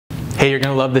Hey, you're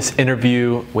going to love this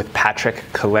interview with Patrick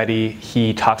Colletti.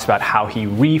 He talks about how he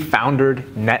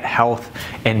refoundered Net Health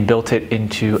and built it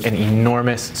into an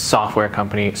enormous software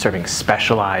company serving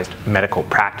specialized medical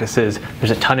practices.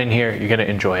 There's a ton in here. You're going to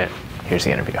enjoy it. Here's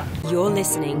the interview. You're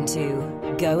listening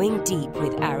to Going Deep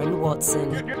with Aaron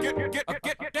Watson. You're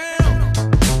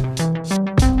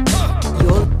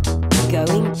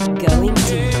going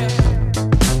deep.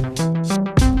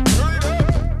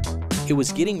 It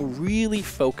was getting really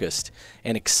focused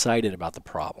and excited about the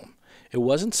problem. It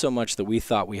wasn't so much that we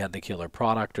thought we had the killer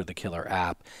product or the killer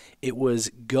app. It was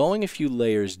going a few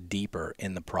layers deeper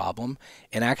in the problem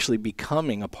and actually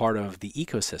becoming a part of the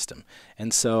ecosystem.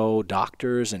 And so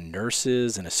doctors and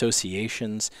nurses and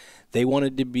associations, they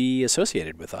wanted to be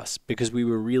associated with us because we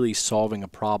were really solving a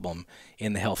problem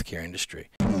in the healthcare industry.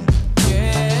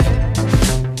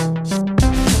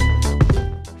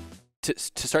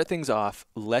 To start things off,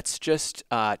 let's just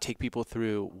take people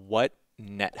through what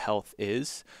Net Health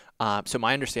is. So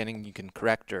my understanding, you can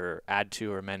correct or add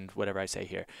to or amend whatever I say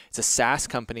here. It's a SaaS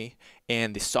company,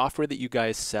 and the software that you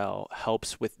guys sell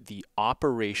helps with the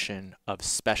operation of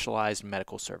specialized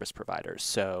medical service providers.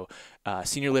 So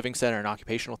senior living center, an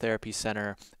occupational therapy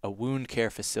center, a wound care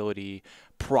facility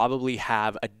probably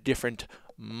have a different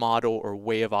model or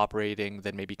way of operating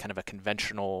than maybe kind of a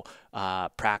conventional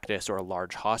practice or a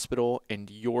large hospital,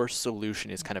 and your solution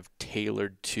is kind of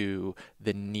tailored to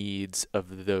the needs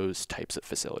of those types of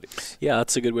facilities. Yeah,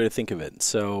 that's a good way to think of it.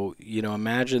 So,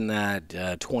 imagine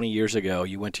that 20 years ago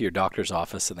you went to your doctor's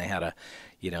office and they had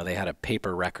a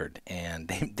paper record, and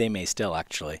they may still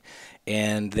actually,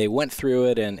 and they went through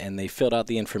it and they filled out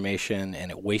the information, and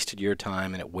it wasted your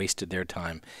time and it wasted their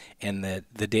time, and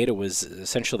the data was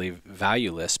essentially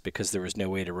valueless because there was no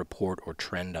way to report or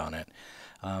trend on it.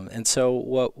 And so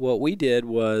what we did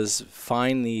was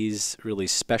find these really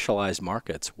specialized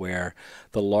markets where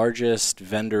the largest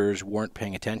vendors weren't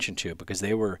paying attention to because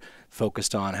they were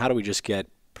focused on how do we just get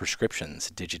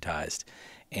prescriptions digitized.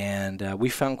 And we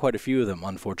found quite a few of them,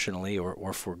 unfortunately,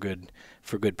 or for good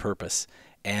purpose.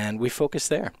 And we focused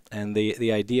there. And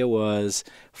the idea was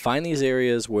find these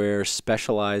areas where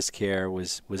specialized care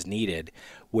was needed,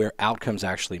 where outcomes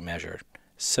actually measured.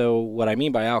 So what I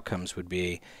mean by outcomes would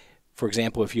be, for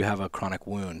example, if you have a chronic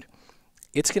wound,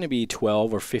 it's going to be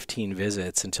 12 or 15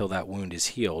 visits until that wound is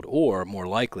healed. Or more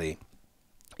likely,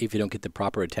 if you don't get the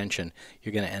proper attention,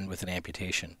 you're going to end with an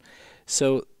amputation.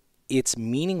 So it's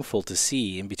meaningful to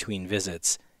see in between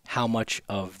visits how much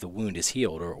of the wound is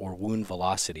healed, or wound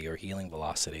velocity or healing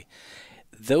velocity.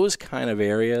 Those kind of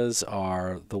areas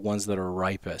are the ones that are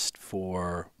ripest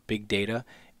for big data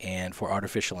and for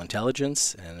artificial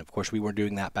intelligence. And of course, we weren't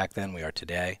doing that back then. We are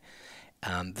today.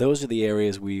 Those are the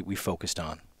areas we focused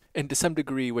on. And to some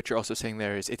degree, what you're also saying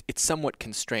there is it's somewhat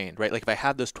constrained, right? Like if I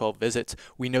have those 12 visits,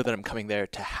 we know that I'm coming there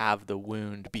to have the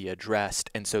wound be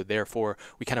addressed. And so therefore,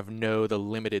 we kind of know the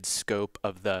limited scope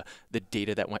of the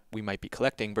data that we might be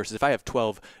collecting versus if I have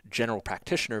 12 general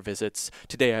practitioner visits,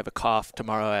 today I have a cough,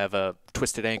 tomorrow I have a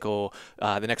twisted ankle,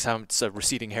 the next time it's a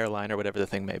receding hairline or whatever the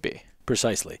thing may be.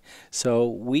 Precisely. So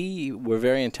we were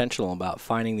very intentional about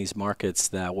finding these markets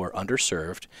that were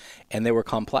underserved and they were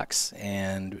complex,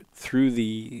 and through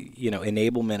the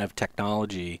enablement of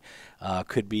technology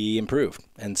could be improved.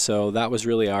 And so that was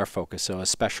really our focus, so a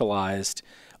specialized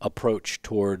approach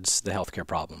towards the healthcare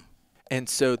problem. And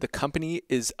so the company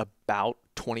is about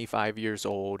 25 years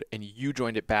old, and you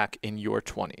joined it back in your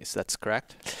 20s. That's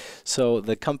correct? So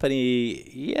the company,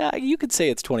 yeah, you could say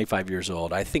it's 25 years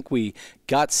old. I think we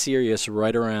got serious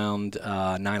right around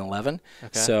 9/11.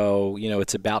 Okay. So,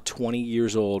 it's about 20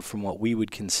 years old from what we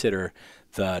would consider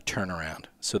the turnaround.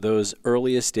 So those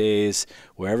earliest days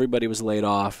where everybody was laid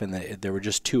off and there were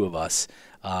just two of us,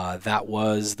 that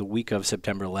was the week of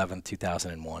September 11th,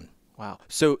 2001. Wow.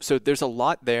 So there's a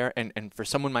lot there, and for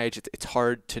someone my age, it's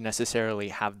hard to necessarily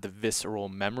have the visceral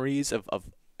memories of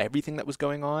everything that was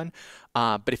going on.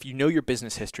 But if you know your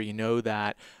business history, you know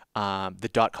that the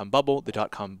dot-com bubble, the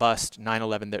dot-com bust,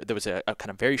 9/11, there was a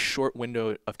kind of very short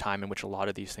window of time in which a lot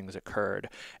of these things occurred.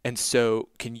 And so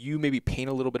can you maybe paint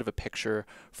a little bit of a picture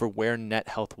for where Net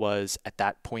Health was at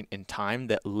that point in time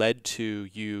that led to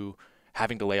you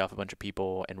having to lay off a bunch of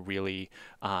people and really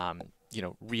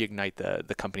reignite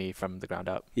the company from the ground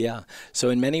up? Yeah. So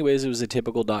in many ways, it was a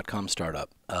typical dot-com startup.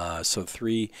 So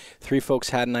three folks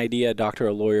had an idea, a doctor,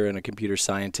 a lawyer, and a computer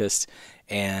scientist,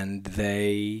 and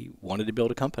they wanted to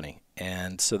build a company.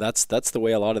 And so that's the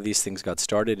way a lot of these things got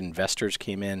started. Investors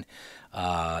came in,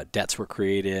 debts were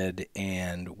created,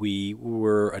 and we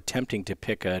were attempting to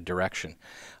pick a direction.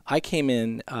 I came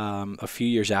in a few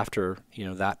years after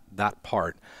that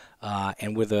part.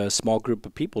 and with a small group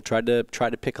of people tried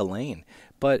to pick a lane.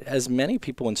 But as many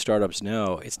people in startups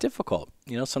know, it's difficult.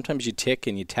 Sometimes you tick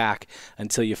and you tack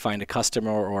until you find a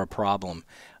customer or a problem.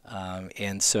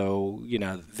 And so,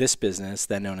 this business,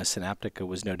 then known as Synaptica,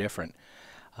 was no different.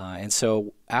 And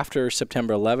so after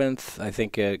September 11th, I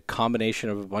think a combination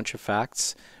of a bunch of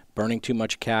facts, burning too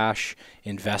much cash,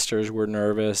 investors were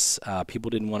nervous, people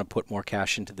didn't want to put more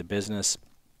cash into the business.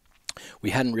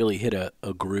 We hadn't really hit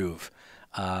a groove.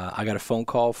 I got a phone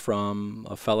call from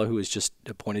a fellow who was just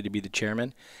appointed to be the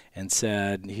chairman and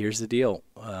said, here's the deal.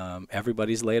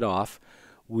 Everybody's laid off.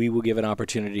 We will give an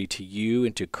opportunity to you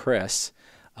and to Chris,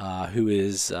 who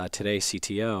is today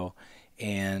CTO,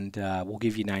 and we'll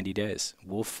give you 90 days.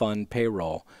 We'll fund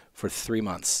payroll for 3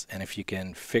 months. And if you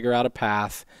can figure out a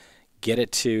path, get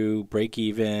it to break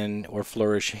even or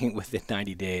flourishing within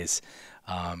 90 days,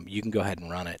 you can go ahead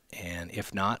and run it. And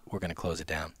if not, we're going to close it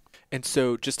down. And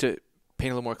so just to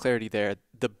paint a little more clarity there,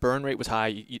 the burn rate was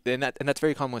high, and that's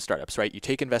very common with startups, right? You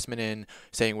take investment in,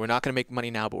 saying we're not going to make money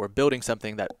now, but we're building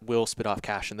something that will spit off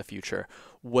cash in the future.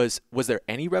 Was there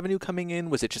any revenue coming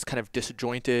in? Was it just kind of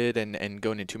disjointed and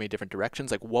going in too many different directions?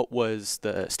 Like, what was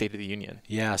the state of the union?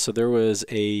 Yeah, so there was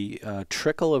a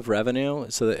trickle of revenue.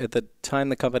 So at the time,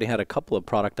 the company had a couple of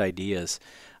product ideas,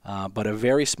 but a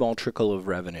very small trickle of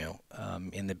revenue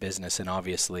in the business, and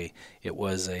obviously it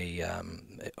was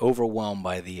overwhelmed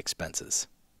by the expenses.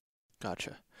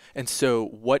 Gotcha. And so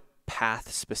what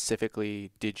path specifically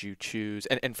did you choose?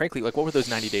 And frankly, like, what were those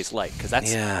 90 days like? Because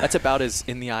that's about as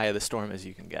in the eye of the storm as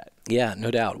you can get. Yeah, no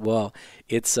doubt. Well,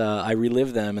 it's I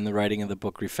relived them in the writing of the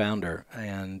book Refounder,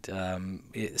 and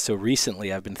so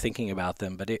recently I've been thinking about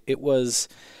them. But it was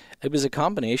a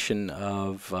combination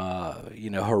of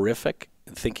horrific,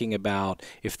 thinking about,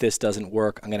 if this doesn't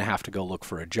work, I'm going to have to go look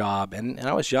for a job. And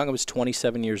I was young. I was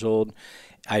 27 years old.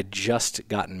 I'd just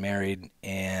gotten married,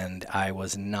 and I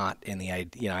was not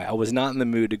I was not in the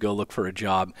mood to go look for a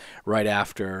job right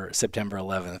after September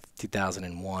 11th,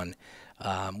 2001,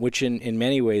 which in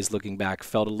many ways, looking back,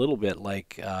 felt a little bit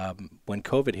like when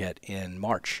COVID hit in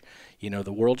March.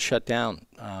 The world shut down.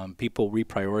 People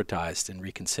reprioritized and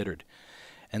reconsidered.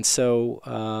 And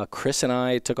so Chris and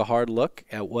I took a hard look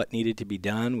at what needed to be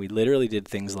done. We literally did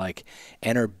things like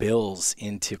enter bills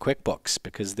into QuickBooks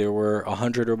because there were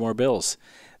 100 or more bills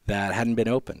that hadn't been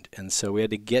opened. And so we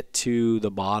had to get to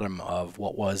the bottom of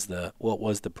what was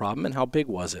the problem and how big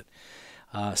was it.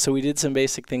 So we did some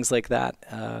basic things like that.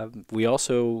 We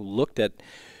also looked at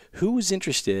who was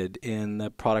interested in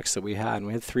the products that we had. And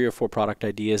we had 3 or 4 product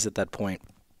ideas at that point.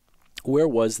 Where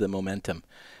was the momentum?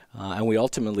 And we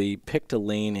ultimately picked a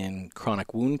lane in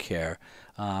chronic wound care,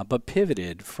 but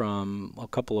pivoted from a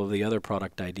couple of the other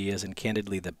product ideas and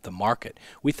candidly the market.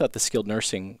 We thought the skilled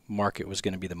nursing market was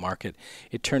going to be the market.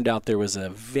 It turned out there was a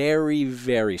very,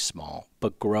 very small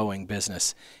but growing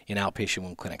business in outpatient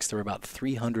wound clinics. There were about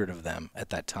 300 of them at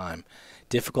that time.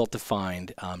 Difficult to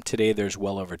find. Today there's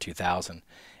well over 2,000.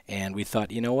 And we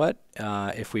thought, you know what,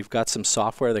 if we've got some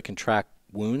software that can track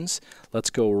wounds, let's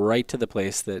go right to the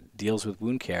place that deals with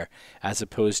wound care, as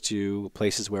opposed to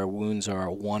places where wounds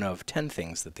are one of 10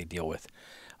 things that they deal with.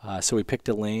 So we picked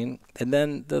a lane. And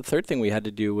then the third thing we had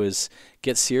to do was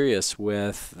get serious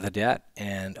with the debt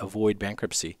and avoid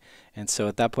bankruptcy. And so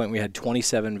at that point, we had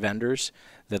 27 vendors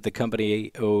that the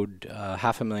company owed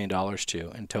 $500,000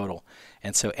 to in total.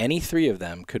 And so any 3 of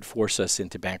them could force us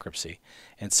into bankruptcy.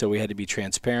 And so we had to be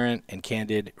transparent and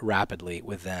candid rapidly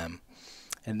with them.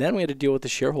 And then we had to deal with the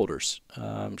shareholders.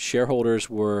 Shareholders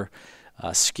were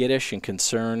skittish and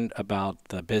concerned about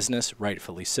the business,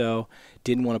 rightfully so.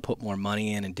 Didn't want to put more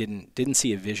money in and didn't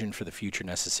see a vision for the future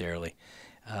necessarily.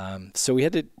 So we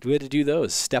had to do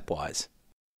those stepwise.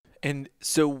 And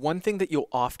so one thing that you'll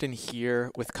often hear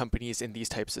with companies in these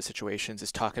types of situations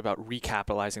is talk about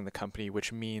recapitalizing the company,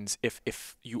 which means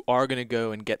if you are going to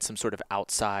go and get some sort of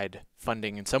outside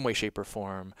funding in some way, shape, or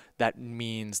form, that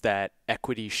means that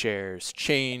equity shares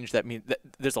change. That means that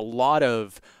there's a lot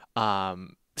of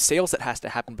sales that has to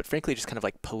happen, but frankly, just kind of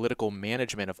like political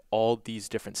management of all these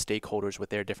different stakeholders with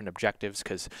their different objectives,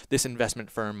 because this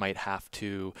investment firm might have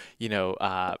to,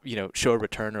 show a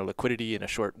return or liquidity in a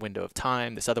short window of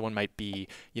time. This other one might be,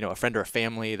 a friend or a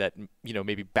family that,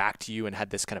 maybe backed you and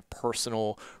had this kind of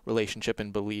personal relationship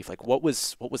and belief. Like, what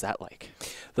was that like?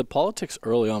 The politics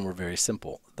early on were very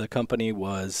simple. The company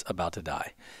was about to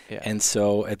die. Yeah. And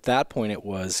so at that point it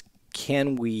was,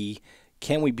 can we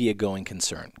can we be a going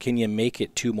concern? Can you make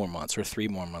it 2 more months or 3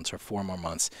 more months or 4 more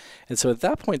months? And so at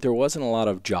that point, there wasn't a lot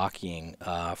of jockeying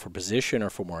for position or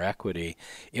for more equity.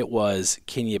 It was,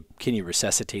 can you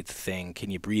resuscitate the thing?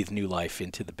 Can you breathe new life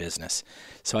into the business?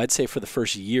 So I'd say for the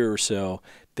first year or so,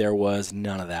 there was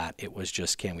none of that. It was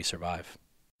just, can we survive?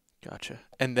 Gotcha.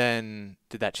 And then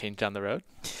did that change down the road?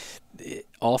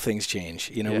 All things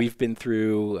change. We've been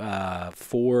through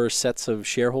 4 sets of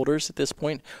shareholders at this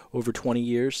point over 20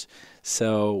 years.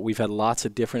 So we've had lots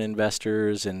of different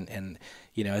investors, and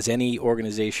as any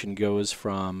organization goes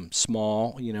from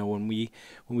small, when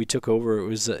we took over, it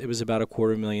was about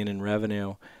 $250,000 in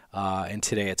revenue, and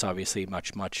today it's obviously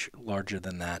much larger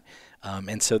than that.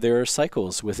 And so there are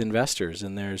cycles with investors,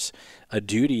 and there's a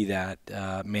duty that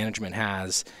management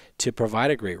has to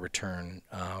provide a great return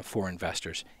for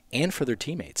investors and for their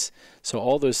teammates. So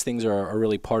all those things are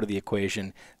really part of the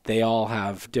equation. They all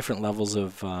have different levels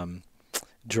of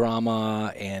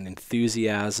drama and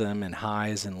enthusiasm and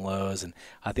highs and lows, and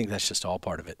I think that's just all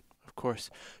part of it. Of course.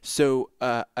 So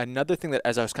another thing that,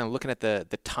 as I was kind of looking at the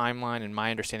timeline and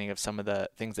my understanding of some of the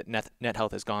things that Net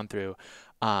Health has gone through,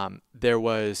 there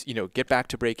was, get back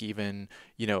to break even,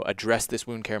 address this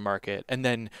wound care market, and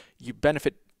then you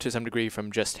benefit to some degree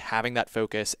from just having that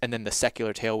focus, and then the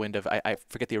secular tailwind of, I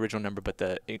forget the original number, but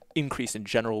the increase in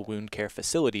general wound care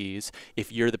facilities.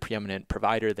 If you're the preeminent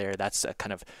provider there, that's a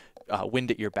kind of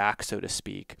wind at your back, so to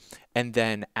speak. And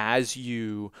then as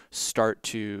you start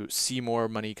to see more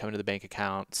money come into the bank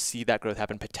account, see that growth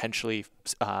happen, potentially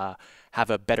have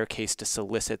a better case to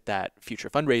solicit that future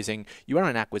fundraising, you went on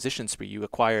an acquisition spree. You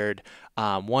acquired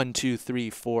 1, 2, 3,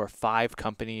 4, 5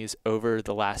 companies over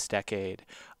the last decade.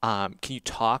 Can you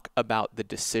talk about the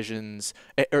decisions,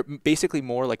 or basically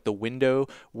more like the window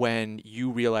when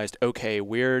you realized, okay,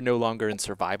 we're no longer in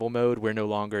survival mode, we're no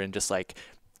longer in just like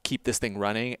keep this thing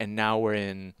running, and now we're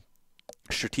in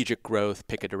strategic growth,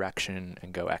 pick a direction,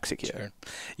 and go execute? Sure.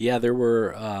 Yeah, there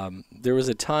was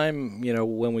a time,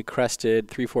 when we crested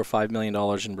 $3, $4, $5 million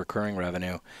in recurring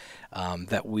revenue,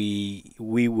 that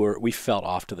we felt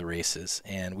off to the races,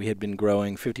 and we had been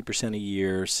growing 50% a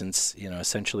year since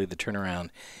essentially the turnaround,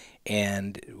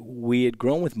 and we had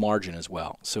grown with margin as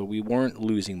well, so we weren't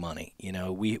losing money.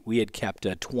 We had kept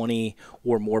a 20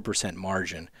 or more %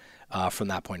 margin from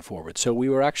that point forward. So we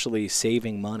were actually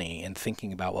saving money and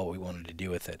thinking about what we wanted to do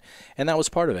with it. And that was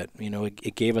part of it.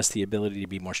 It gave us the ability to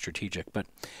be more strategic. But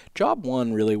job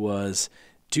one really was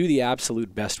do the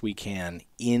absolute best we can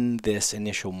in this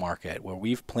initial market where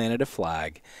we've planted a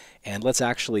flag, and let's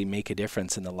actually make a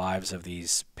difference in the lives of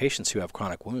these patients who have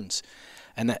chronic wounds.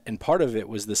 And part of it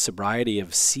was the sobriety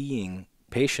of seeing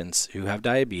patients who have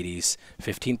diabetes.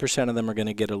 15% of them are going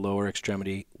to get a lower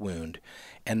extremity wound,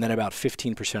 and then about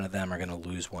 15% of them are going to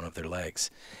lose one of their legs.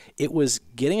 It was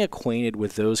getting acquainted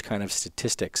with those kind of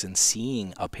statistics and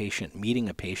seeing a patient, meeting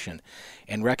a patient,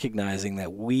 and recognizing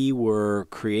that we were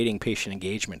creating patient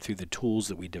engagement through the tools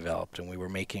that we developed, and we were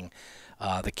making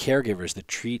the caregivers that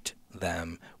treat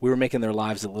them, we were making their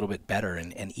lives a little bit better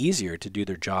and easier to do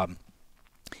their job.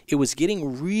 It was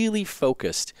getting really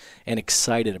focused and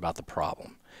excited about the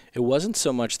problem. It wasn't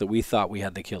so much that we thought we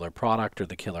had the killer product or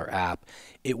the killer app.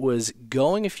 It was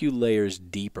going a few layers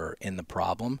deeper in the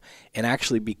problem and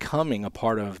actually becoming a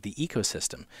part of the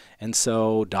ecosystem. And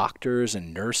so doctors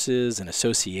and nurses and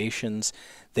associations,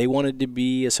 they wanted to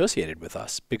be associated with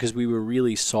us because we were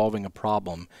really solving a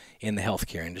problem in the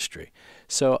healthcare industry.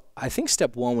 So I think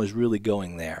step one was really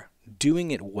going there,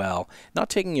 doing it well, not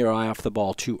taking your eye off the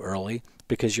ball too early,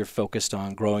 because you're focused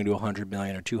on growing to 100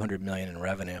 million or 200 million in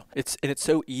revenue. It's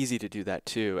so easy to do that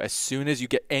too. As soon as you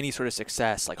get any sort of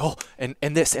success, like, oh, and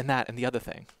this and that and the other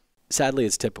thing. Sadly,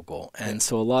 it's typical. And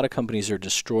so a lot of companies are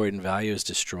destroyed and value is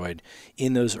destroyed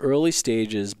in those early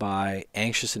stages by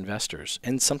anxious investors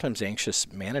and sometimes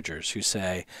anxious managers who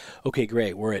say, okay,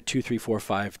 great, we're at 2, 3, 4,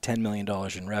 5, $10 million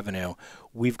in revenue.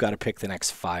 We've got to pick the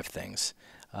next 5 things.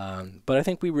 But I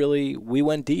think we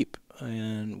went deep.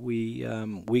 And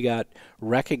we got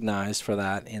recognized for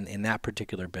that in that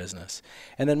particular business.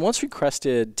 And then once we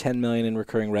crested 10 million in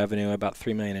recurring revenue, about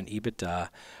 3 million in EBITDA,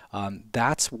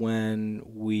 that's when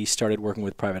we started working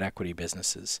with private equity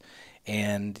businesses.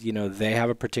 And they have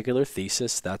a particular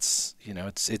thesis. That's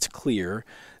it's clear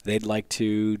they'd like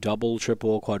to double,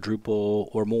 triple, quadruple,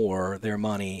 or more their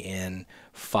money in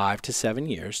 5 to 7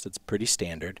 years. That's pretty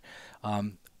standard.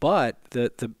 But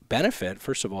the benefit,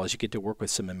 first of all, is you get to work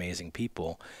with some amazing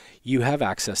people. You have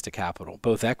access to capital,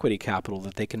 both equity capital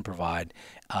that they can provide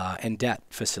and debt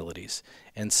facilities.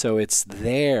 And so it's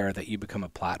there that you become a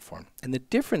platform. And the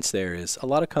difference there is a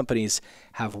lot of companies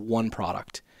have one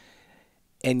product.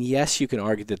 And yes, you can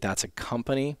argue that that's a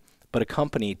company, but a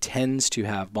company tends to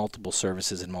have multiple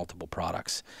services and multiple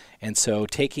products. And so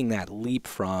taking that leap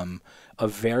from a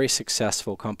very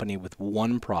successful company with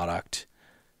one product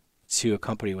to a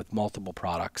company with multiple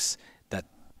products that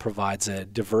provides a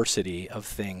diversity of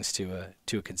things to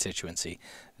a constituency,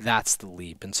 that's the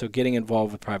leap. And so getting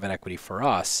involved with private equity for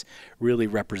us really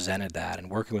represented that,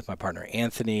 and working with my partner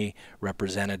Anthony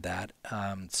represented that.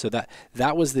 So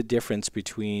that was the difference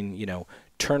between,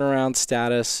 turnaround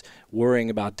status,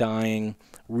 worrying about dying,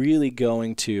 really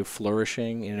going to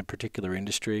flourishing in a particular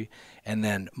industry, and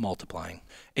then multiplying.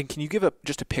 And can you give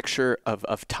just a picture of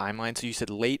timeline? So you said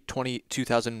late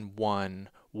 2001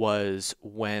 was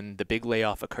when the big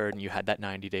layoff occurred and you had that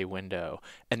 90-day window.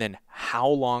 And then how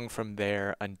long from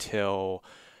there until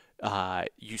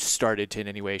you started to in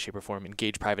any way, shape, or form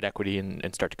engage private equity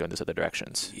and start to go in those other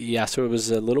directions? Yeah, so it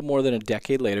was a little more than a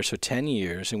decade later, so 10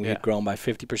 years, and we had grown by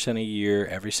 50% a year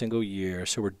every single year.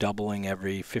 So we're doubling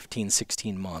every 15,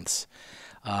 16 months.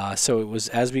 So it was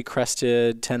as we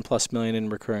crested 10 plus million in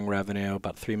recurring revenue,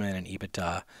 about 3 million in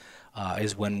EBITDA,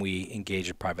 is when we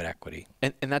engaged private equity.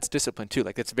 And that's discipline too.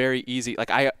 Like, it's very easy.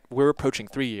 Like, we're approaching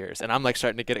 3 years, and I'm like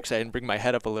starting to get excited and bring my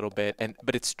head up a little bit.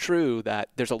 But it's true that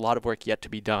there's a lot of work yet to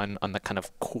be done on the kind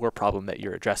of core problem that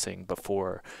you're addressing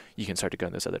before you can start to go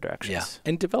in those other directions. Yeah,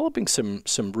 and developing some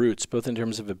roots, both in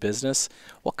terms of a business.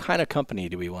 What kind of company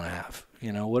do we want to have?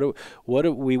 What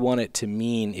do we want it to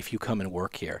mean if you come and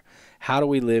work here? How do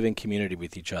we live in community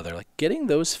with each other? Like, getting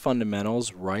those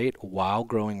fundamentals right while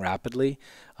growing rapidly,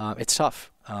 it's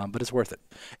tough, but it's worth it.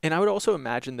 And I would also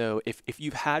imagine, though, if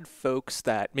you've had folks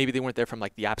that maybe they weren't there from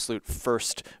like the absolute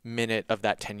first minute of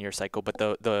that 10-year cycle, but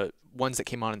the ones that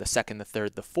came on in the second, the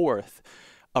third, the fourth,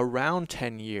 around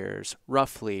 10 years,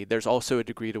 roughly, there's also a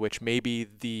degree to which maybe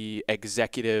the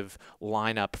executive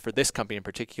lineup for this company in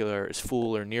particular is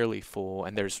full or nearly full,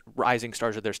 and there's rising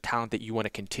stars or there's talent that you want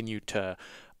to continue to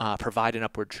provide an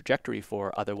upward trajectory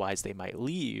for, otherwise they might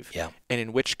leave. Yeah. And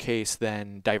in which case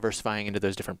then diversifying into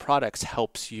those different products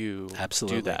helps you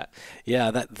do that.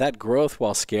 Yeah, that growth,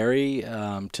 while scary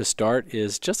to start,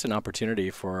 is just an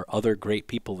opportunity for other great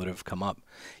people that have come up.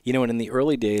 And in the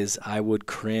early days, I would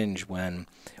cringe when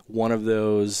one of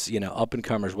those,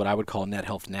 up-and-comers, what I would call Net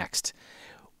Health Next,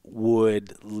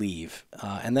 would leave.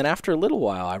 And then after a little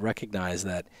while, I recognized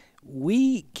that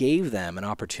we gave them an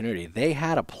opportunity. They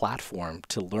had a platform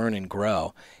to learn and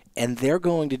grow, and they're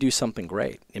going to do something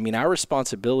great. I mean, our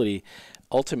responsibility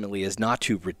ultimately is not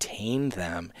to retain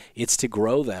them, it's to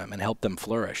grow them and help them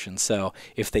flourish. And so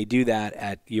if they do that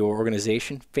at your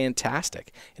organization,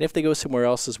 fantastic. And if they go somewhere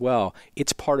else as well,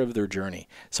 it's part of their journey.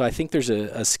 So I think there's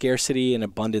a scarcity and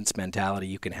abundance mentality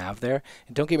you can have there.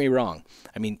 And don't get me wrong,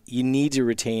 I mean, you need to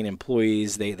retain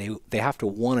employees. They have to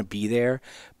want to be there.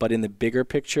 But in the bigger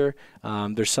picture,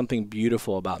 there's something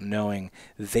beautiful about knowing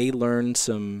they learned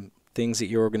some things at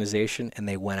your organization and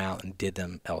they went out and did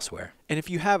them elsewhere. And if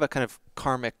you have a kind of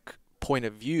karmic point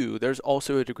of view, there's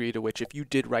also a degree to which if you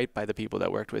did right by the people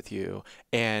that worked with you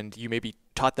and you maybe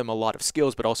taught them a lot of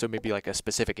skills, but also maybe like a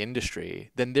specific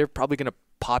industry, then they're probably going to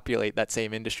populate that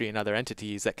same industry in other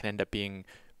entities that can end up being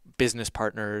business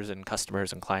partners and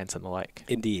customers and clients and the like.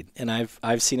 Indeed. And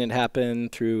I've seen it happen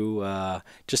through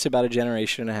just about a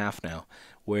generation and a half now,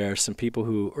 where some people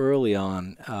who early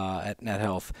on at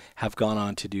NetHealth have gone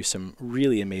on to do some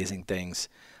really amazing things.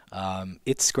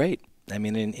 It's great. I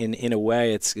mean, in a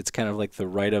way, it's kind of like the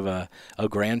right of a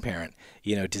grandparent,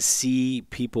 to see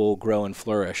people grow and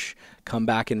flourish, come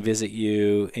back and visit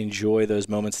you, enjoy those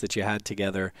moments that you had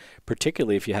together,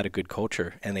 particularly if you had a good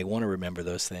culture and they want to remember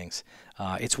those things.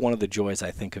 It's one of the joys,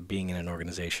 I think, of being in an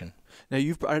organization. Now,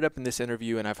 you've brought it up in this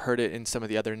interview, and I've heard it in some of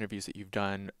the other interviews that you've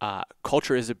done.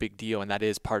 Culture is a big deal, and that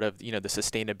is part of the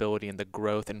sustainability and the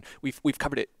growth. And we've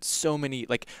covered it so many,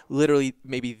 like literally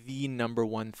maybe the number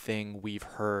one thing we've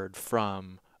heard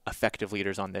from effective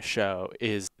leaders on this show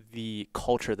is the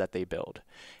culture that they build.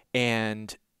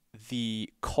 And the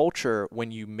culture,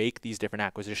 when you make these different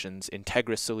acquisitions,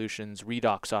 Integris Solutions,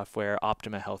 Redox Software,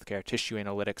 Optima Healthcare, Tissue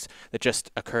Analytics, that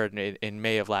just occurred in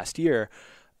May of last year,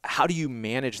 how do you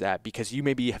manage that? Because you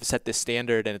maybe have set this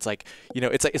standard, and it's like,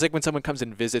 it's like when someone comes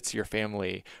and visits your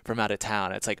family from out of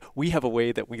town. It's like, we have a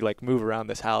way that we like move around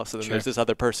this house, and then there's this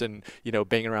other person,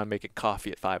 banging around making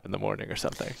coffee at 5 a.m. or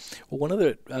something. Well,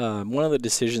 one of the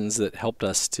decisions that helped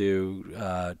us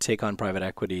to take on private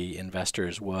equity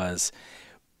investors was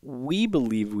we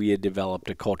believe we had developed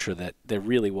a culture that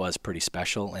really was pretty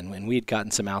special, and we had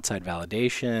gotten some outside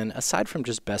validation aside from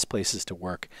just best places to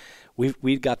work.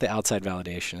 We'd got the outside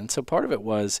validation, and so part of it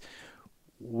was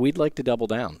we'd like to double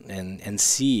down and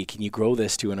see, can you grow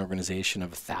this to an organization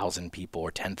of 1,000 people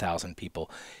or 10,000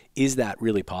 people? Is that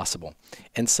really possible?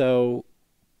 And so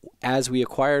as we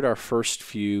acquired our first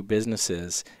few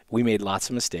businesses, we made lots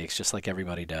of mistakes, just like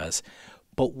everybody does.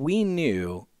 But we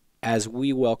knew as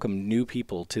we welcomed new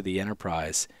people to the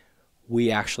enterprise,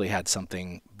 we actually had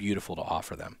something beautiful to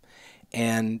offer them.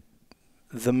 And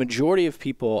the majority of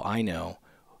people I know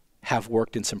have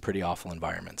worked in some pretty awful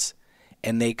environments.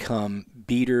 And they come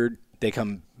beaten,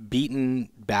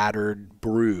 battered,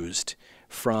 bruised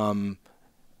from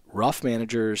rough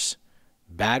managers,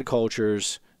 bad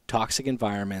cultures, toxic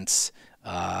environments,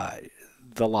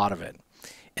 the lot of it.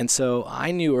 And so I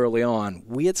knew early on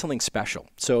we had something special.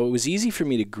 So it was easy for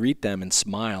me to greet them and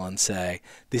smile and say,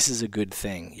 this is a good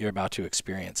thing you're about to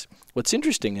experience. What's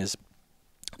interesting is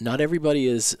not everybody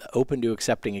is open to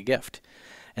accepting a gift.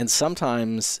 And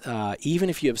sometimes, even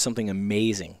if you have something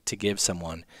amazing to give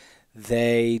someone,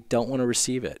 they don't want to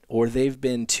receive it, or they've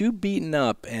been too beaten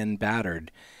up and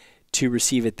battered to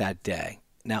receive it that day.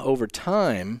 Now, over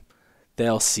time,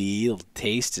 they'll see,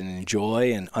 taste, and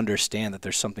enjoy and understand that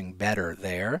there's something better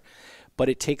there, but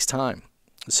it takes time.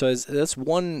 So that's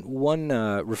one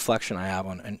reflection I have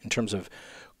on in terms of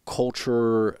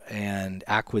culture and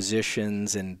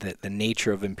acquisitions and the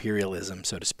nature of imperialism,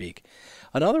 so to speak.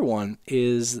 Another one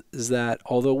is that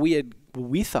although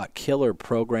we thought killer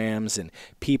programs and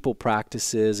people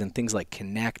practices and things like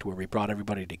Connect, where we brought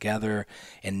everybody together,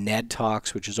 and Ned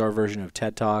Talks, which is our version of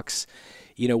TED Talks,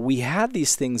 we had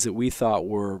these things that we thought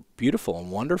were beautiful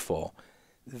and wonderful.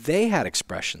 They had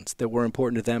expressions that were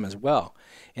important to them as well.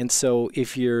 And so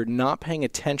if you're not paying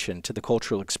attention to the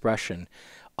cultural expression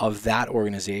of that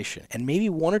organization, and maybe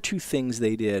one or two things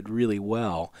they did really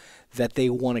well that they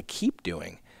want to keep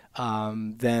doing,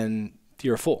 then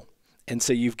you're a fool. And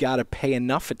so you've got to pay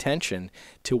enough attention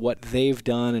to what they've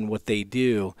done and what they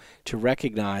do to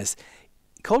recognize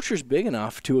culture is big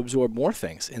enough to absorb more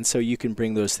things, and so you can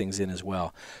bring those things in as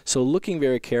well. So looking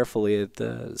very carefully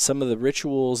at some of the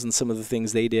rituals and some of the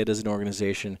things they did as an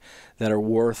organization that are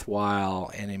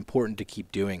worthwhile and important to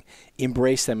keep doing,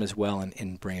 embrace them as well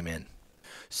and bring them in.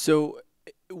 So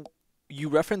you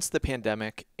referenced the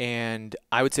pandemic, and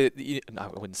I would say, I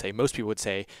wouldn't say, most people would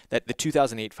say that the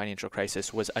 2008 financial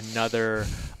crisis was another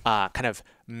kind of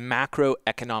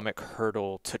macroeconomic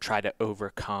hurdle to try to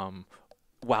overcome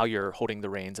while you're holding the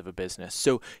reins of a business.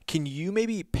 So can you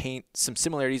maybe paint some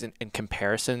similarities and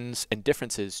comparisons and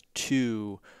differences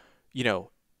to,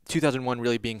 2001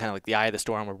 really being kind of like the eye of the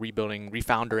storm, we're rebuilding,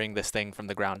 refoundering this thing from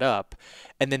the ground up,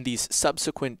 and then these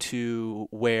subsequent to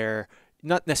where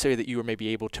not necessarily that you were maybe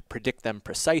able to predict them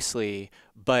precisely,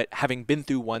 but having been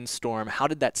through one storm, how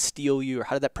did that steel you, or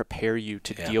how did that prepare you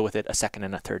to deal with it a second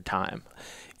and a third time?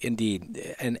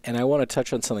 Indeed. And I want to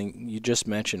touch on something you just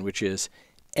mentioned, which is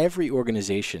every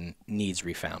organization needs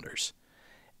refounders.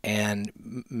 And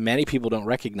many people don't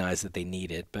recognize that they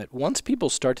need it. But once people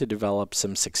start to develop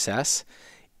some success,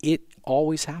 it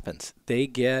always happens. They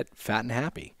get fat and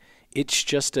happy. It's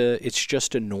just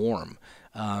a norm.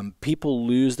 People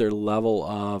lose their level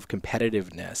of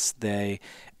competitiveness.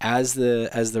 As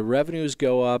the revenues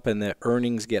go up and the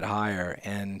earnings get higher,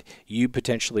 and you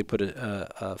potentially put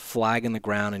a flag in the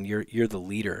ground and you're the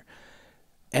leader,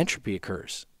 entropy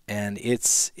occurs. And it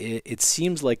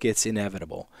seems like it's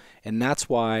inevitable. And that's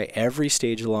why every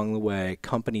stage along the way,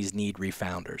 companies need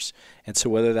refounders. And so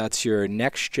whether that's your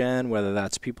next gen, whether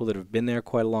that's people that have been there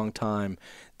quite a long time,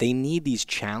 they need these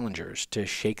challengers to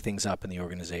shake things up in the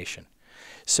organization.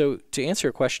 So to answer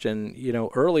your question,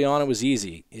 early on it was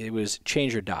easy. It was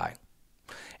change or die.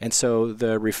 And so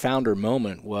the refounder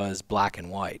moment was black and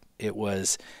white. It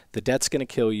was the debt's going to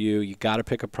kill you. You got to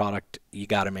pick a product. You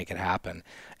got to make it happen.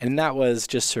 And that was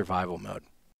just survival mode.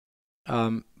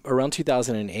 Around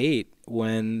 2008,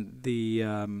 when the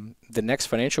next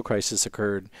financial crisis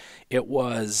occurred, it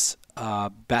was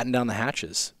batten down the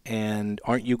hatches. And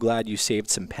aren't you glad you saved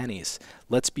some pennies?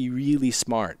 Let's be really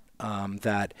smart.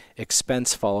 That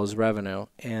expense follows revenue.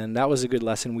 And that was a good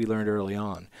lesson we learned early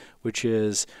on, which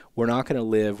is we're not going to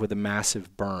live with a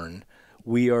massive burn.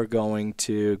 We are going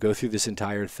to go through this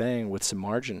entire thing with some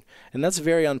margin. And that's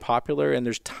very unpopular, and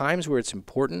there's times where it's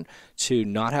important to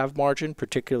not have margin,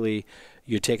 particularly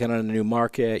you're taking on a new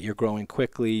market, you're growing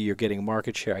quickly, you're getting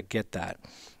market share. I get that.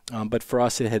 But for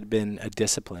us, it had been a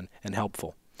discipline and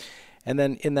helpful. And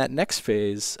then in that next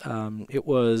phase, it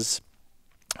was,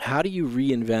 how do you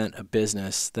reinvent a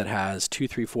business that has 2,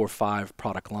 3, 4, 5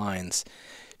 product lines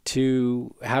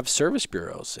to have service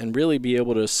bureaus and really be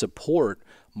able to support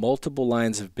multiple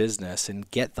lines of business and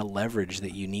get the leverage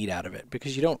that you need out of it,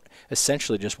 because you don't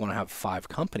essentially just want to have 5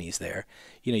 companies there.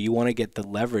 You want to get the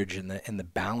leverage and the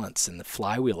balance and the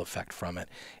flywheel effect from it.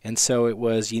 And so it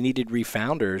was, you needed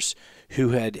refounders who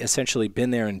had essentially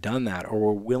been there and done that, or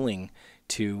were willing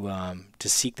to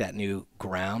seek that new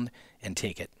ground and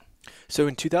take it. So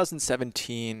in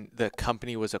 2017, the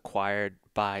company was acquired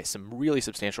by some really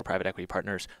substantial private equity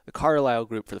partners. The Carlyle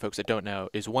Group, for the folks that don't know,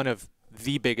 is one of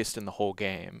the biggest in the whole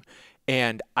game.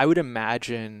 And I would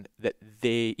imagine that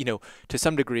they, to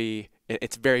some degree,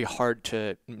 it's very hard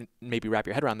to maybe wrap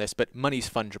your head around this, but money's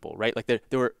fungible, right? Like there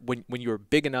were, when you're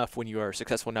big enough, when you are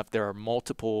successful enough, there are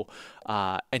multiple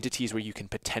entities where you can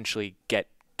potentially get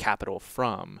capital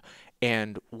from.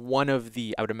 And one of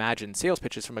the, I would imagine, sales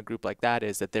pitches from a group like that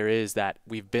is that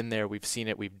we've been there, we've seen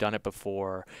it, we've done it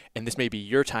before. And this may be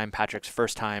your time, Patrick's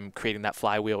first time creating that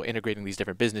flywheel, integrating these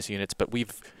different business units, but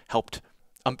we've helped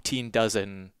umpteen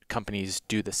dozen companies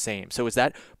do the same. So is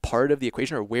that part of the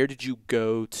equation, or where did you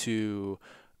go to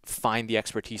find the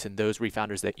expertise in those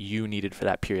refounders that you needed for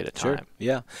that period of time? Sure.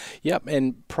 Yeah. Yep.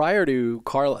 And prior to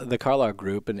the Carlyle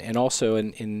Group, and also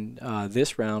in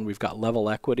this round, we've got Level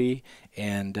Equity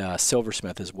and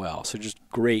Silversmith as well. So just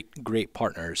great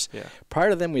partners. Yeah.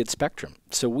 Prior to them, we had Spectrum.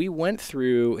 So we went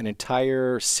through an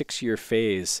entire 6-year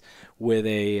phase with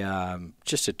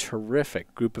just a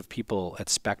terrific group of people at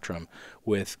Spectrum,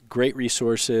 with great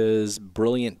resources,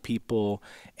 brilliant people,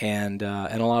 and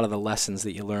a lot of the lessons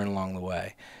that you learn along the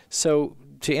way. So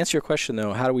to answer your question,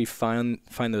 though, how do we find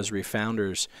those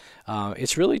refounders?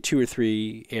 It's really 2 or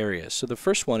 3 areas. So the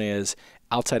first one is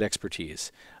outside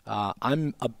expertise.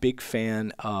 I'm a big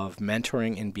fan of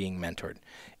mentoring and being mentored.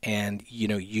 And,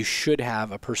 you should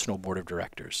have a personal board of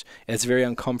directors. It's very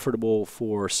uncomfortable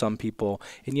for some people.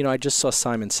 And, I just saw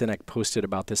Simon Sinek posted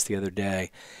about this the other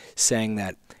day, saying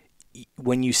that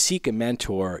when you seek a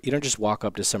mentor, you don't just walk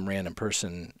up to some random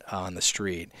person on the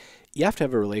street. You have to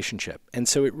have a relationship. And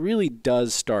so it really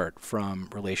does start from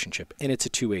relationship, and it's a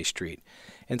 2-way street.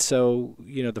 And so,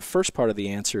 the first part of the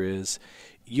answer is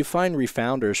you find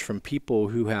refounders from people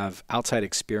who have outside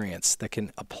experience that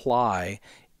can apply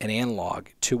an analog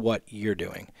to what you're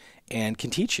doing and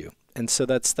can teach you. And so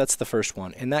that's the first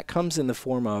one. And that comes in the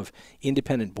form of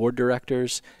independent board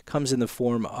directors, comes in the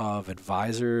form of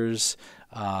advisors,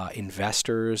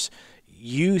 investors,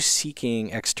 you seeking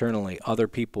externally other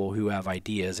people who have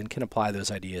ideas and can apply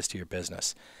those ideas to your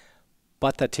business.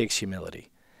 But that takes humility.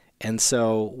 And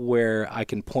so where I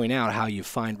can point out how you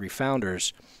find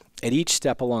refounders, at each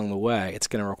step along the way, it's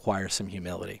going to require some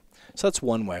humility. So that's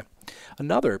one way.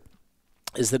 Another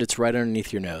is that it's right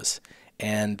underneath your nose.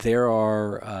 And there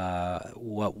are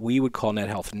what we would call Net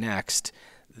Health Next.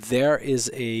 There is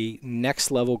a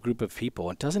next level group of people.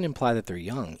 It doesn't imply that they're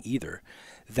young either,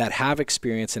 that have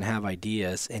experience and have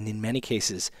ideas, and in many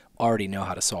cases already know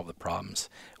how to solve the problems.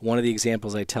 One of the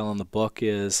examples I tell in the book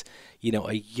is,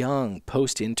 a young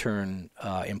post-intern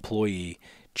employee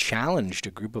challenged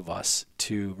a group of us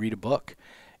to read a book.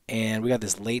 And we got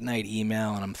this late night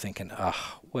email, and I'm thinking,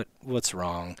 what's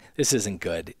wrong? This isn't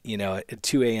good. At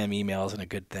 2 a.m. email isn't a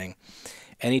good thing.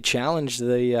 And he challenged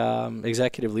the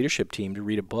executive leadership team to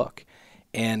read a book.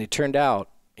 And it turned out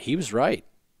he was right.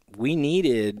 We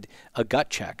needed a gut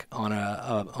check on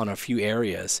a few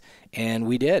areas, and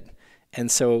we did.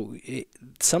 And so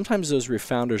sometimes those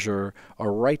refounders are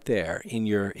right there in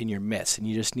your midst, and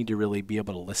you just need to really be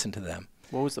able to listen to them.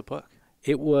 What was the book?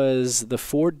 It was the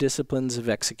 4 Disciplines of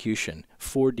Execution,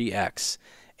 4DX.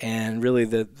 And really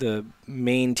the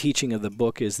main teaching of the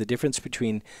book is the difference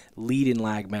between lead and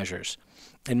lag measures.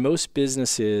 And most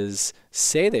businesses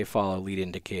say they follow lead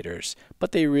indicators,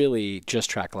 but they really just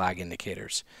track lag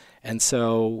indicators. And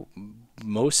so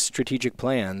most strategic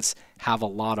plans have a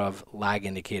lot of lag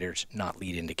indicators, not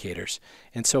lead indicators.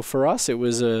 And so for us, it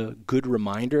was a good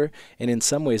reminder, and in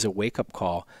some ways a wake-up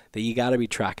call that you got to be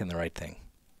tracking the right thing.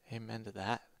 Amen to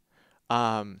that.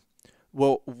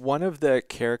 Well, one of the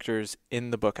characters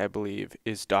in the book, I believe,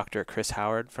 is Dr. Chris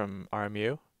Howard from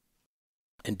RMU.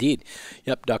 Indeed.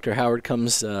 Yep, Dr. Howard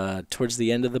comes towards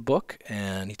the end of the book,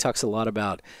 and he talks a lot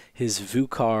about his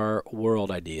VUCAR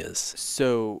world ideas.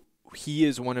 So he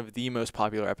is one of the most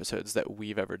popular episodes that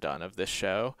we've ever done of this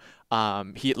show.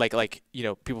 He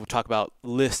people talk about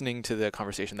listening to the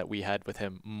conversation that we had with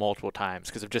him multiple times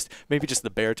because of just the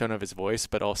baritone of his voice,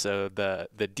 but also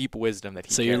the deep wisdom that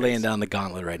he So carries. You're laying down the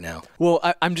gauntlet right now. Well,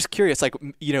 I'm just curious,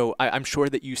 I'm sure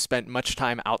that you spent much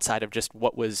time outside of just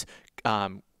what was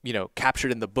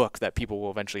captured in the book that people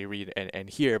will eventually read and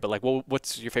hear. But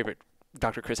what's your favorite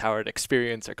Dr. Chris Howard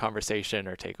experience or conversation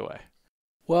or takeaway?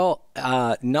 Well,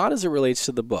 not as it relates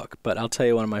to the book, but I'll tell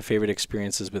you one of my favorite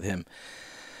experiences with him.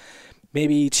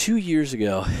 Maybe 2 years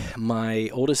ago, my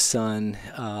oldest son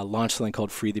launched something called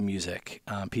Free the Music,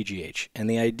 PGH. And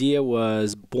the idea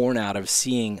was born out of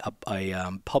seeing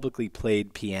a publicly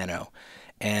played piano.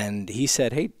 And he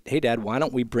said, hey, Dad, why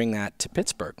don't we bring that to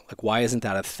Pittsburgh? Like, why isn't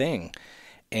that a thing?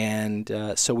 And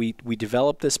so we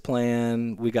developed this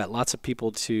plan. We got lots of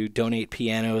people to donate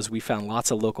pianos. We found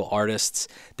lots of local artists.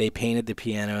 They painted the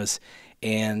pianos.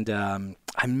 And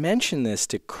I mentioned this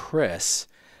to Chris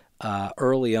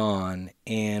early on,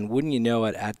 and wouldn't you know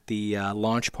it, at the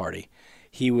launch party,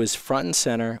 he was front and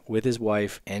center with his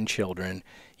wife and children,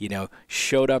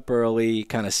 showed up early,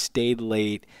 kind of stayed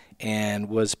late, and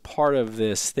was part of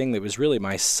this thing that was really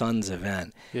my son's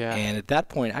event. Yeah. And at that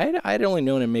point, I'd only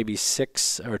known him maybe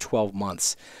 6 or 12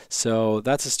 months. So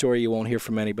that's a story you won't hear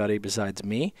from anybody besides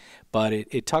me, but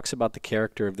it talks about the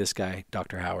character of this guy,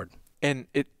 Dr. Howard. And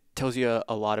it tells you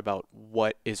a lot about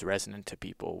what is resonant to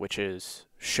people, which is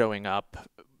showing up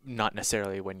not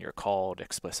necessarily when you're called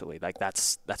explicitly. Like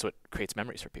that's what creates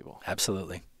memories for people.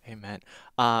 Absolutely. Amen.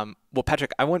 Well,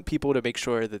 Patrick, I want people to make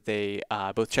sure that they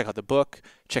both check out the book,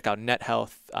 check out Net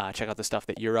Health, check out the stuff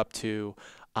that you're up to.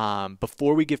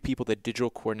 Before we give people the digital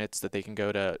coordinates that they can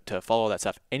go to follow that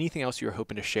stuff, anything else you're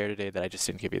hoping to share today that I just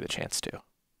didn't give you the chance to?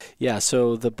 Yeah,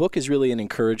 so the book is really an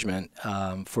encouragement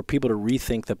for people to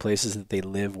rethink the places that they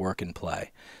live, work, and play.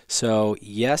 So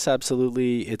yes,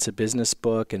 absolutely, it's a business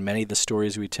book, and many of the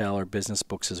stories we tell are business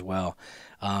books as well.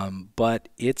 But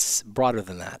it's broader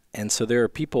than that. And so there are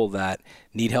people that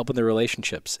need help in their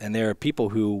relationships, and there are people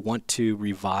who want to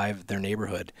revive their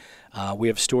neighborhood. We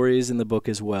have stories in the book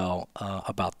as well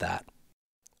about that.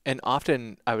 And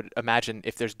often, I would imagine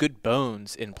if there's good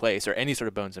bones in place or any sort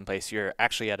of bones in place, you're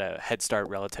actually at a head start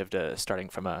relative to starting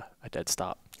from a dead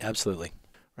stop. Absolutely.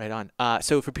 Right on.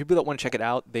 So for people that want to check it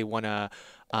out, they want to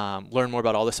learn more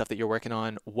about all the stuff that you're working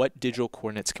on, what digital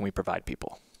coordinates can we provide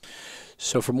people?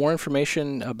 So for more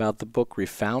information about the book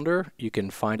Refounder, you can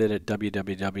find it at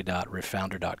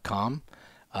www.refounder.com.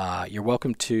 You're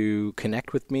welcome to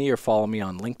connect with me or follow me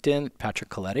on LinkedIn,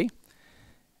 Patrick Colletti.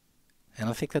 And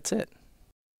I think that's it.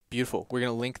 Beautiful. We're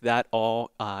going to link that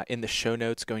all in the show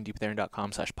notes,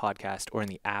 goingdeepwitharon.com/podcast, or in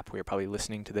the app where you're probably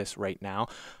listening to this right now.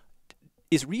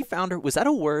 Is Refounder, was that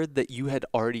a word that you had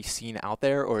already seen out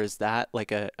there, or is that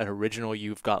like an original,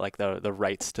 you've got like the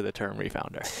rights to the term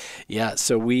Refounder? Yeah,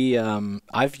 so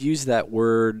I've used that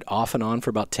word off and on for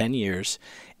about 10 years,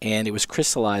 and it was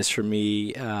crystallized for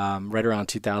me right around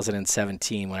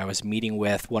 2017 when I was meeting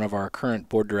with one of our current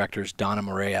board directors, Donna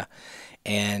Morea.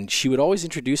 And she would always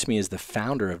introduce me as the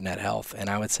founder of Net Health. And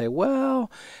I would say, well,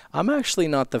 I'm actually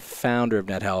not the founder of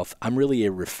Net Health. I'm really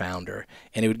a refounder.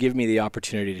 And it would give me the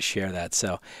opportunity to share that.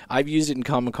 So I've used it in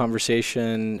common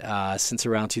conversation since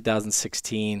around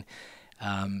 2016.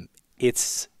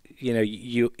 It's,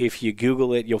 if you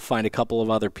Google it, you'll find a couple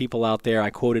of other people out there. I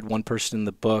quoted one person in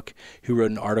the book who wrote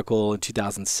an article in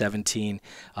 2017.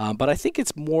 But I think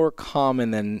it's more common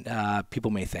than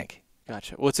people may think.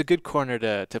 Gotcha. Well, it's a good corner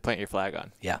to plant your flag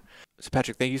on. Yeah. So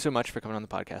Patrick, thank you so much for coming on the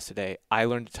podcast today. I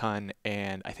learned a ton,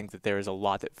 and I think that there is a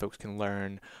lot that folks can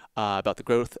learn about the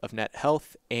growth of Net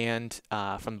Health and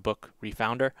from the book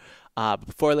Refounder. But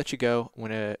before I let you go, I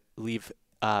want to leave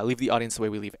the audience the way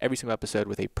we leave every single episode,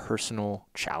 with a personal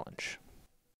challenge.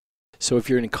 So if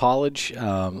you're in college,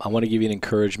 I want to give you an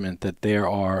encouragement that there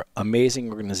are amazing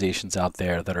organizations out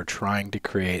there that are trying to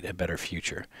create a better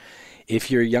future.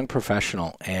 If you're a young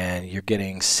professional and you're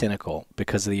getting cynical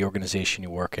because of the organization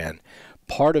you work in,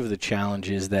 part of the challenge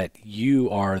is that you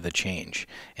are the change.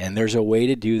 And there's a way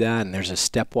to do that, and there's a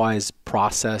stepwise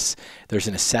process. There's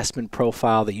an assessment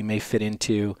profile that you may fit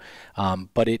into,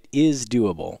 but it is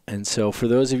doable. And so for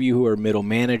those of you who are middle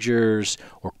managers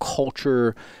or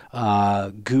culture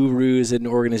gurus in an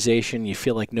organization, you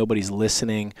feel like nobody's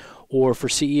listening, or for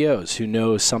CEOs who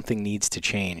know something needs to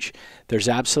change, there's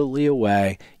absolutely a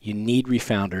way. You need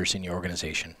refounders in your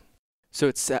organization. So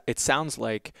it sounds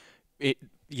like it.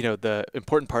 The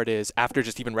important part is, after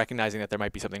just even recognizing that there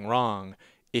might be something wrong,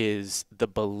 is the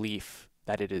belief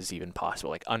that it is even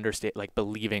possible,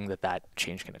 believing that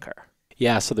change can occur.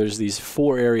 Yeah, so there's these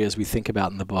 4 areas we think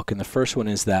about in the book, and the first one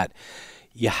is that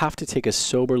you have to take a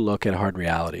sober look at hard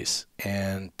realities,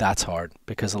 and that's hard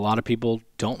because a lot of people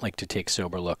don't like to take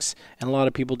sober looks, and a lot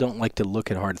of people don't like to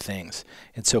look at hard things,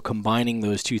 and so combining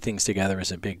those 2 things together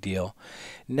is a big deal.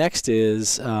 Next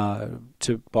is,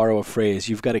 to borrow a phrase,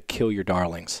 you've got to kill your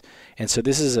darlings, and so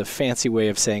this is a fancy way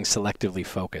of saying selectively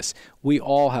focus. We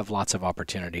all have lots of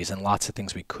opportunities and lots of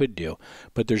things we could do,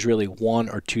 but there's really 1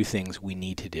 or 2 things we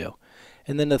need to do.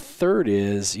 And then the third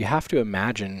is you have to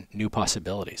imagine new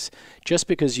possibilities. Just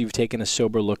because you've taken a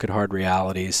sober look at hard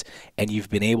realities and you've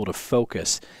been able to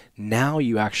focus, now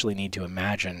you actually need to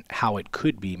imagine how it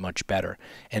could be much better.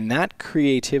 And that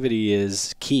creativity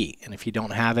is key. And if you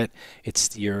don't have it,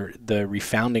 the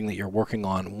refounding that you're working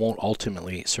on won't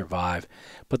ultimately survive.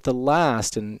 But the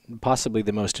last, and possibly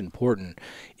the most important,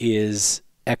 is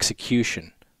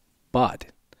execution. But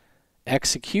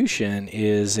execution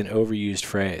is an overused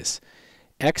phrase.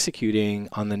 Executing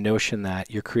on the notion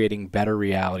that you're creating better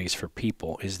realities for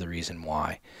people is the reason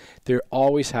why. There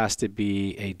always has to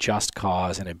be a just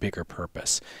cause and a bigger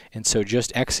purpose. And so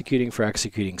just executing for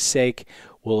executing's sake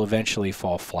will eventually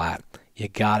fall flat. You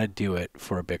got to do it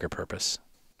for a bigger purpose.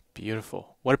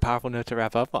 Beautiful. What a powerful note to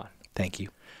wrap up on. Thank you.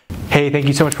 Hey, thank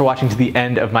you so much for watching to the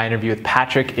end of my interview with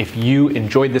Patrick. If you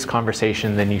enjoyed this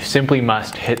conversation, then you simply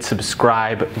must hit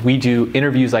subscribe. We do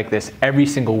interviews like this every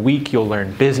single week. You'll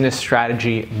learn business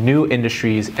strategy, new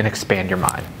industries, and expand your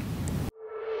mind.